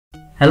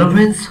Hello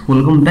friends,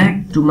 welcome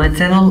back to my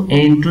channel,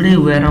 and today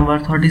we are on our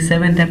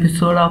 37th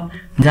episode of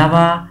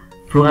Java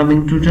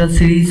programming tutorial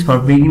series for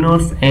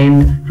beginners.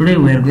 And today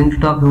we are going to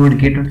talk about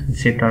getter and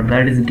setter,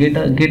 that is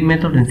get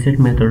method and set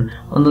method.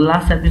 On the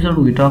last episode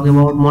we talked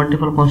about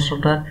multiple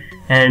constructor,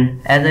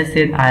 and as I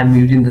said, I am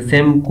using the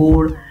same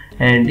code,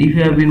 and if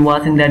you have been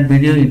watching that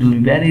video it will be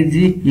very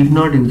easy. If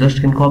not, you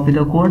just can copy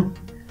the code,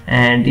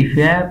 and if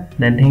you have,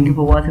 then thank you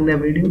for watching the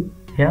video.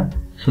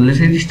 So let's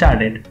get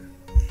started.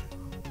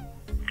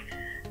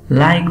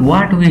 Like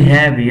what we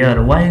have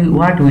here,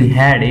 what we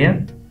had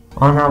here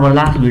on our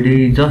last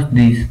video is just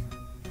this.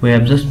 We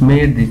have just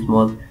made this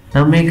mod.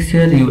 Now make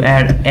sure you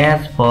add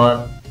s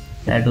for,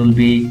 that will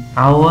be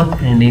hour,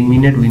 and in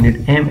minute we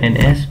need m and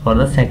s for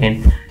the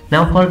second.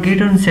 Now for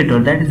getter and setter,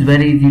 that is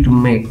very easy to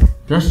make.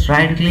 Just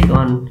right click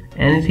on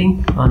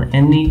anything, on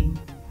any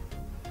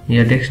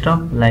your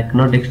desktop, like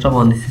not desktop,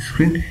 on this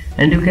screen,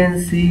 and you can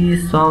see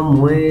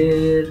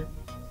somewhere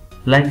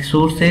like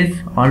sources,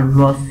 alt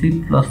plus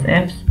c plus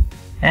f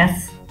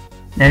s,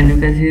 and you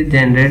can see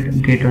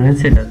generate getter and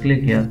setter.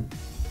 Click here.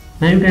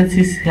 Now you can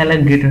see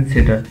select getter and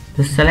setter.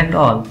 Just select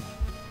all,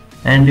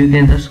 and you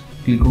can just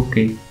click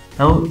OK.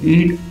 Now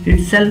it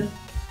itself,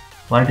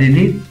 what it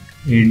did,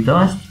 it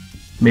just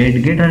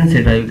made getter and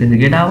setter. You can see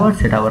get hour,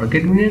 set hour,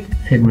 get minute,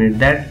 set minute.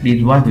 That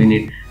is what we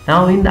need.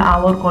 Now in the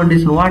hour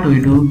condition, what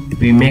we do,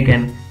 we make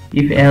an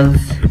if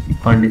else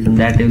condition.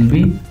 That will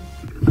be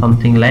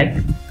something like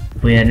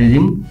we are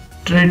using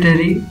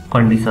tertiary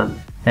condition.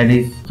 That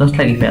is just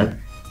like if else.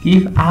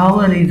 If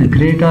hour is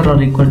greater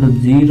or equal to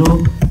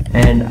 0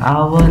 and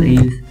hour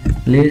is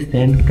less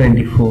than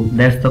 24,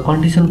 that's the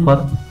condition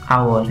for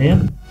hour.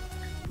 Here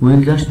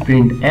we'll just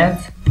print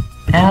else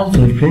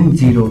will print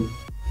 0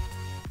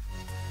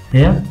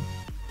 here,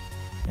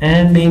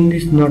 and in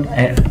this not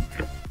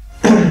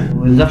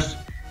we'll just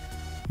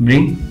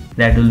bring,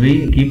 that will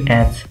be keep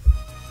else,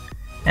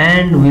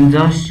 and we'll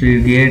just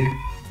get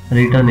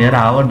return here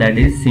hour. That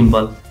is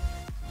simple.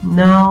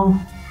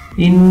 Now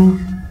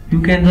you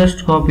can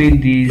just copy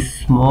this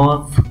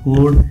small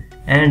code,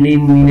 and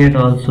in minute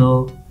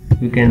also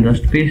you can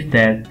just paste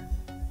that.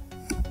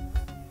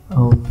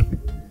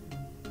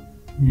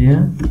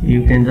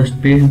 You can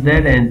just paste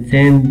that and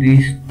change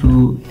this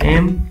to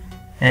m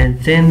and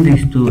change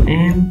this to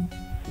m,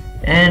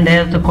 and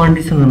as the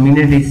condition of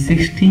minute is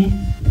 60,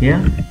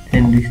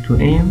 change this to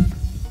m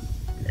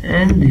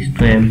and this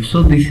to m.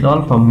 So this is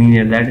all for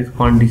minute, that is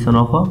condition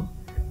of a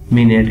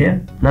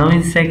minute. Now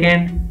in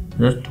second,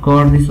 just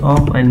cut this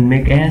off and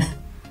make s,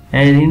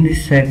 and in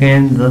this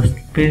second just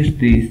paste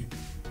this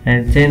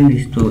and change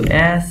this to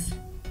s,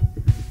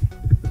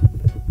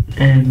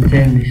 and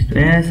change this to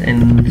s,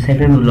 and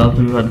second will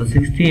also be for the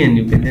 60, and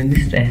you can change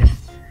this to s.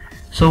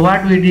 So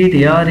what we did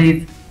here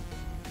is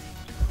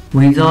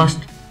we just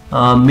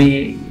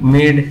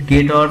made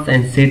getters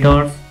and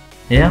setters,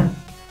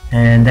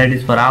 and that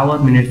is for hour,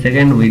 minute,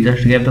 second. We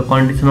just gave the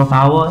condition of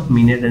hour,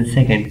 minute and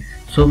second.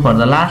 So for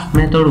the last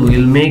method we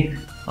will make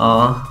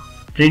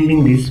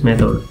printing this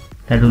method,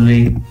 that will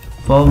be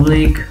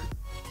public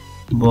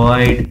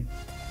void,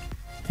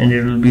 and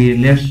it will be,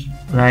 let's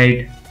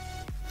write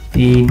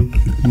in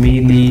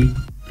military,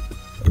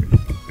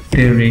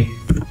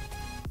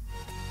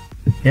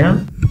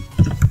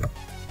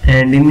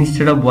 and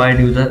instead of void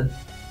you just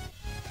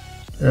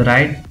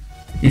write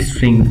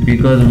string,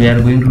 because we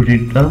are going to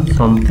return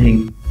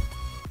something.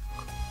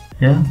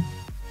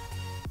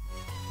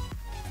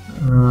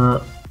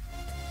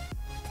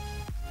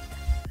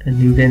 And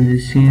you can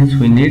see, since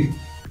we need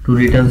to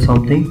return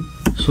something,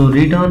 so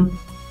return,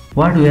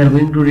 what we are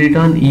going to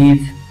return is,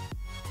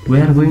 we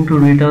are going to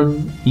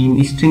return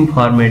in string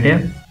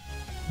format.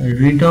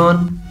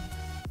 Return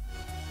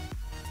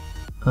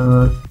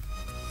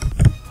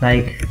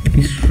like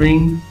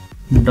string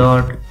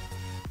dot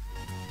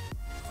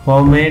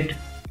format.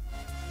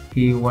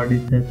 What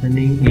is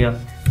happening here?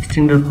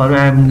 String dot format,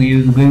 I am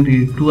going to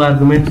use two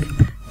arguments,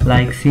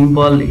 like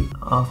simple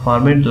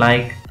format,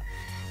 like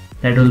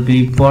that will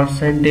be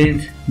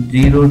percentage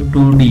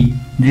 02d.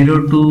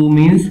 02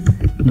 means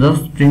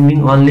just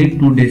printing only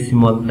two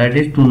decimal, that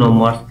is two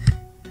numbers,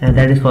 and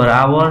that is for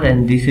hour,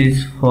 and this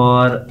is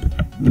for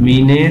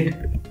minute,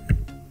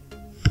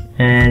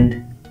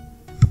 and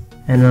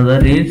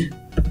another is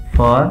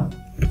for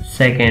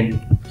second.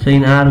 So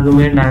in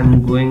argument I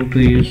am going to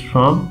use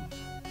from,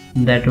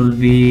 that will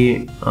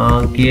be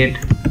get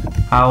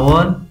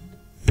hour,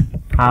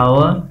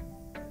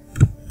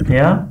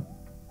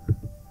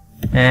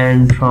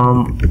 and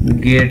from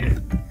get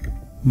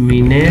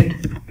minute,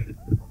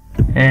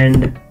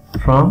 and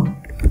from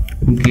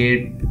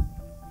get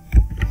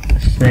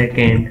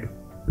second.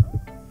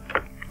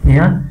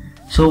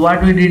 So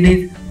what we did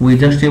is we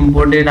just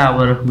imported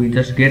we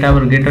just get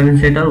our getter and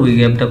setter, we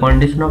gave the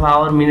condition of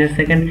hour, minute,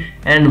 second,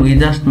 and we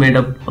just made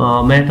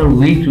a method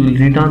which will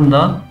return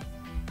the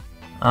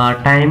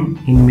time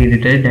in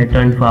military, that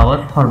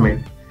 24-hour format.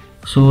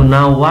 So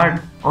now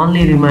what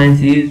only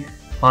remains is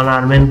on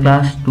our main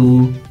class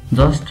to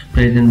just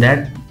present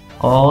that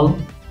all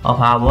of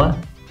our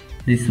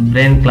this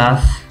brain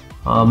class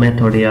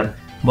method here.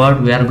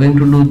 but we are going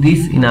to do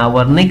this in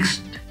our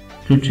next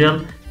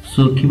tutorial,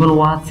 so keep on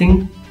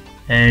watching.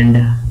 And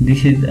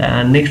this is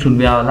next will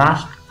be our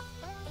last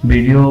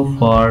video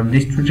for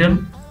this tutorial,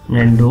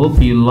 and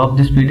hope you love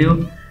this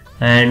video.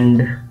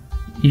 And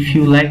if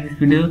you like this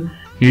video,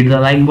 hit the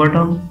like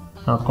button,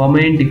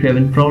 comment if you have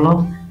any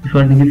problem. If you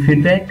want to give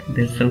feedback,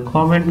 there's a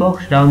comment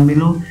box down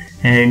below,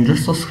 and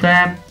just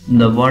subscribe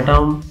the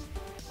bottom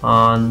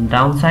on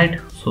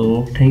downside.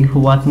 So thank you for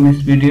watching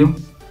this video.